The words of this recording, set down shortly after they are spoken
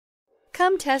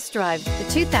Come test drive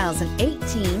the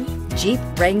 2018 Jeep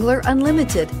Wrangler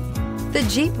Unlimited. The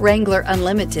Jeep Wrangler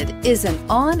Unlimited is an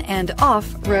on- and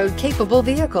off-road capable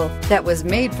vehicle that was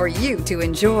made for you to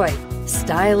enjoy.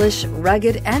 Stylish,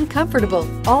 rugged, and comfortable,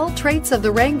 all traits of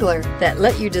the Wrangler that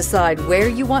let you decide where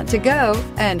you want to go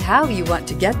and how you want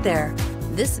to get there.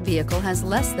 This vehicle has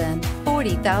less than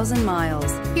 40,000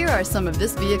 miles. Here are some of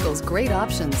this vehicle's great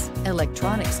options: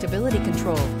 electronic stability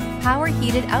control, power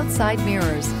heated outside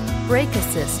mirrors, brake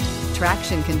assist,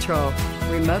 traction control,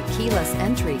 remote keyless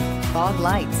entry, fog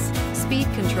lights, speed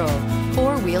control,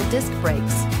 four-wheel disc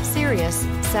brakes, Sirius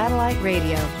satellite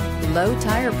radio, low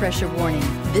tire pressure warning.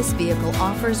 This vehicle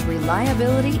offers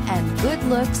reliability and good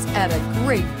looks at a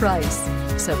great price.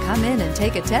 So come in and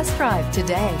take a test drive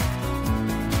today.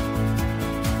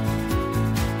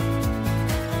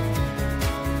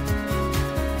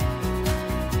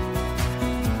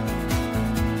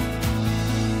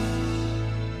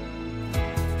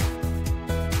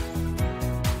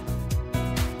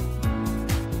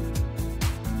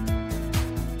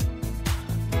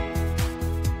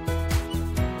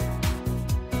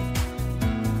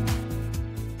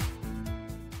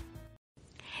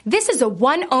 This is a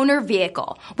one-owner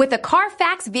vehicle with a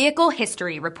Carfax Vehicle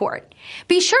History Report.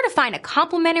 Be sure to find a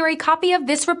complimentary copy of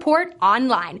this report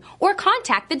online or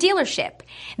contact the dealership.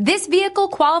 This vehicle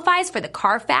qualifies for the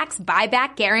Carfax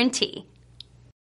Buyback Guarantee.